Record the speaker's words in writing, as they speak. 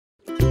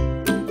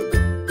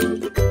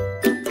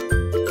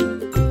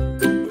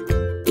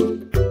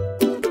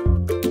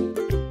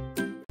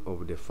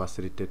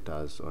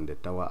facilitators on the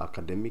Tower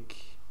Academic,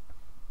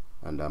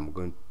 and I'm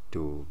going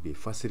to be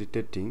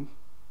facilitating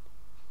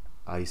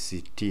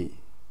ICT.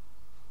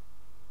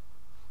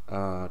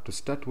 To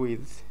start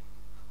with,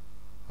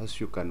 as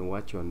you can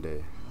watch on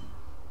the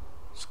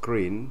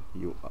screen,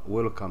 you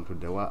welcome to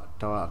the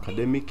Tower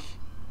Academic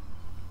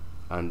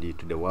and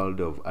to the world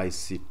of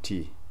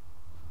ICT.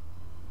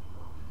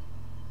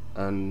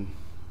 And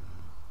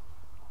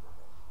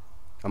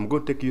I'm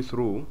going to take you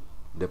through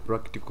the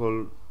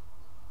practical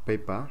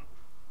paper.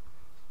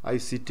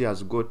 ICT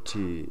has got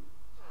two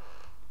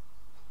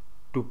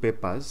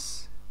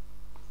papers.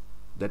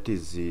 That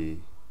is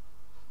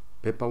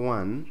paper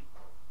 1,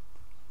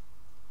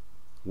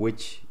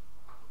 which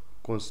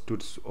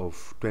constitutes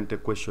of 20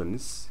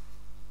 questions,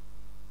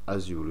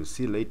 as you will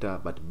see later,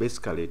 but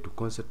basically to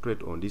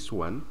concentrate on this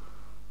one,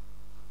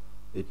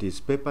 it is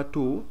paper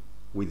 2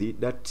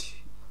 with that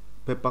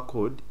paper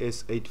code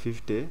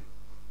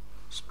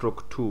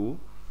S850/2,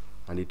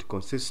 and it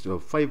consists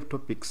of 5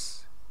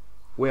 topics,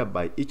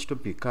 whereby each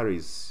topic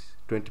carries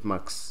 20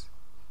 marks.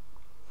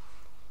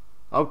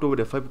 Out of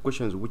the 5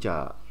 questions which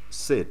are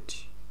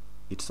set,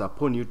 it's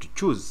upon you to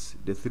choose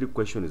the 3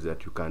 questions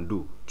that you can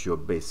do to your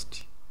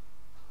best,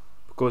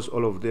 because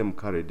all of them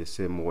carry the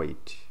same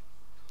weight.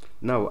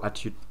 Now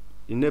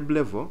in A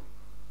level,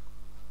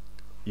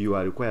 you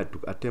are required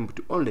to attempt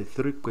only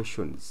 3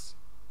 questions.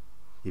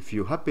 If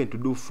you happen to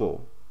do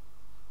 4,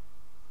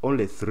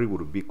 only 3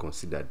 will be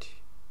considered.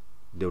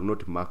 They will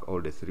not mark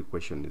all the 3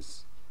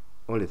 questions.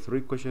 Only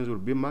 3 questions will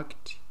be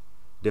marked.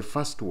 The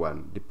first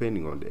one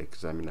depending on the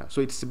examiner.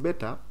 So it's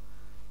better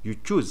you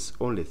choose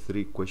only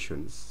 3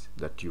 questions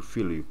that you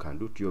feel you can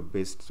do to your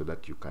best, so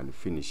that you can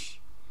finish.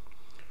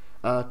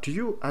 To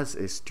you as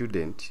a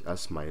student,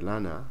 as my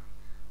learner,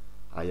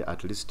 I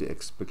at least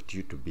expect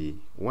you to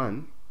be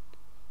 1,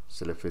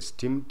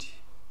 self-esteemed,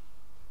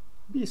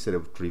 be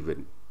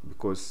self-driven,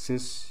 because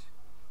since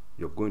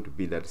you're going to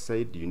be that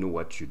side, you know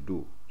what you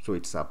do. So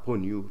it's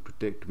upon you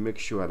to make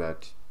sure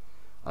that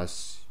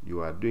as you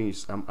are doing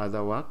some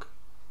other work,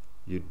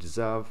 you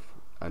deserve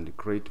and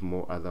create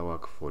more other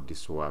work for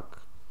this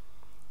work.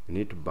 You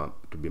need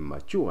to be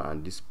mature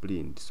and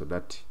disciplined, so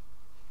that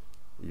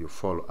you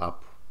follow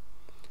up.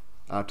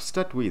 To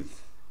start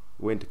with,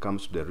 when it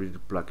comes to the real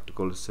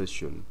practical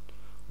session,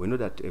 we know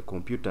that a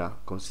computer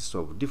consists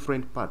of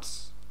different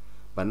parts,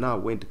 but now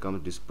when it comes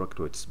to this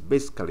practical, it's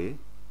basically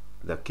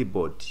the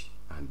keyboard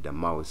and the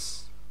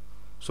mouse.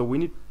 So we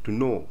need to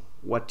know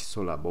what is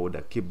all about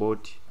the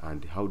keyboard,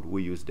 and how do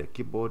we use the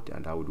keyboard,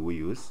 and how do we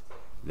use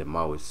the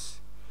mouse.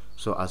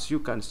 So as you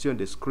can see on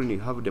the screen, you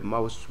have the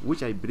mouse,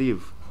 which I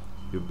believe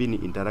you've been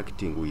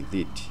interacting with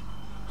it.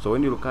 So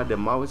when you look at the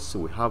mouse,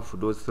 we have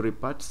those 3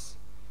 parts: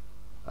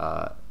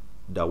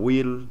 the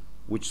wheel,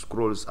 which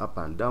scrolls up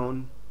and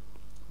down,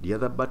 the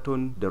other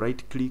button, the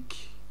right click,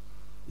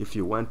 if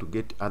you want to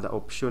get other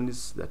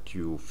options that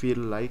you feel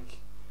like.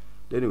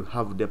 Then you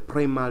have the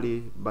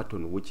primary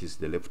button, which is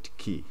the left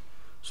key.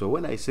 So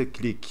when I say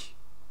click,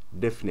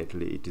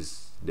 definitely it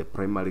is the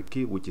primary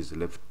key, which is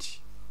left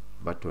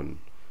button.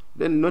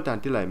 Then not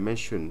until I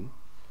mention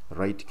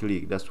right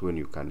click, that's when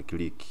you can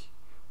click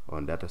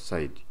on that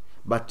side.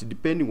 But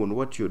depending on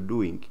what you're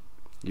doing,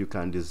 you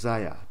can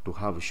desire to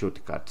have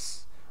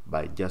shortcuts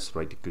by just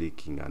right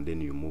clicking, and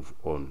then you move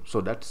on.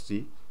 So that's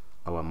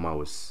our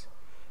mouse.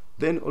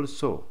 Then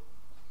also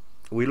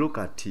we look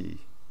at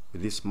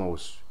this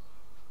mouse,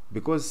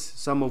 because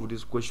some of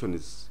these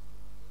questions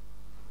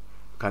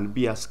can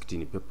be asked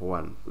in paper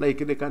 1.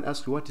 Like they can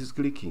ask, what is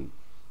clicking,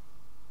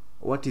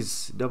 what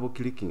is double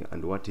clicking,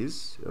 and what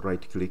is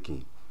right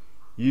clicking.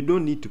 You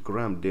don't need to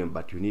cram them,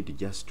 but you need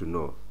just to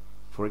know.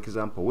 For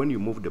example, when you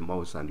move the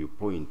mouse and you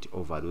point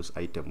over those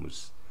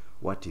items,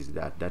 what is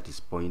that? That is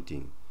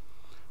pointing.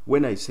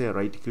 When I say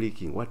right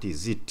clicking, what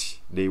is it?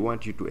 They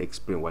want you to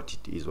explain what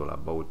it is all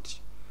about.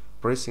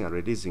 Pressing and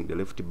releasing the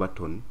left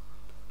button,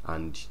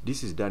 and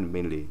this is done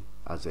mainly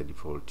as a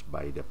default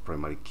by the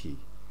primary key.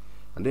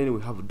 And then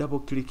we have double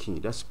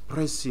clicking, that's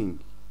pressing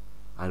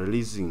and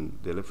releasing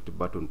the left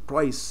button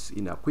twice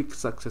in a quick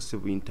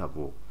successive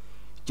interval.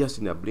 Just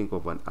in a blink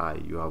of an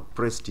eye, you have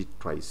pressed it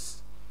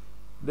twice.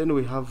 Then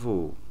we have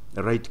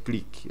right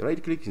click.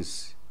 Right click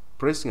is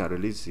pressing and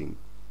releasing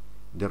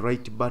the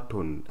right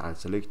button and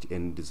select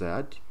any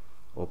desired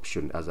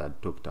option, as I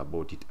talked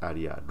about it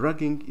earlier.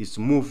 Dragging is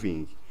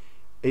moving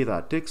either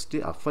a text,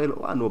 a file,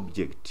 or an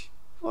object,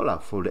 or a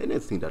folder,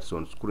 anything that's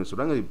on screen. So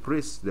long as you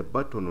press the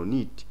button on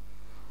it,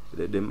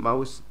 the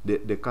mouse,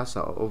 the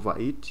cursor over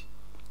it,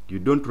 you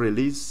don't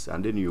release,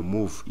 and then you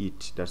move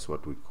it. That's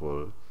what we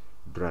call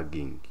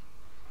dragging.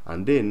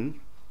 And then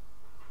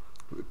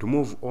to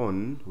move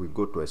on, we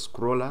go to a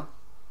scroller.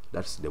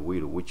 That's the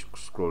wheel which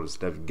scrolls,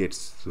 that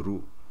gets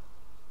through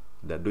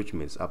the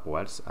documents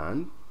upwards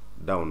and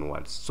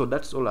downwards. So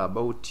that's all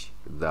about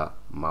the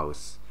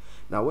mouse.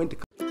 Now when it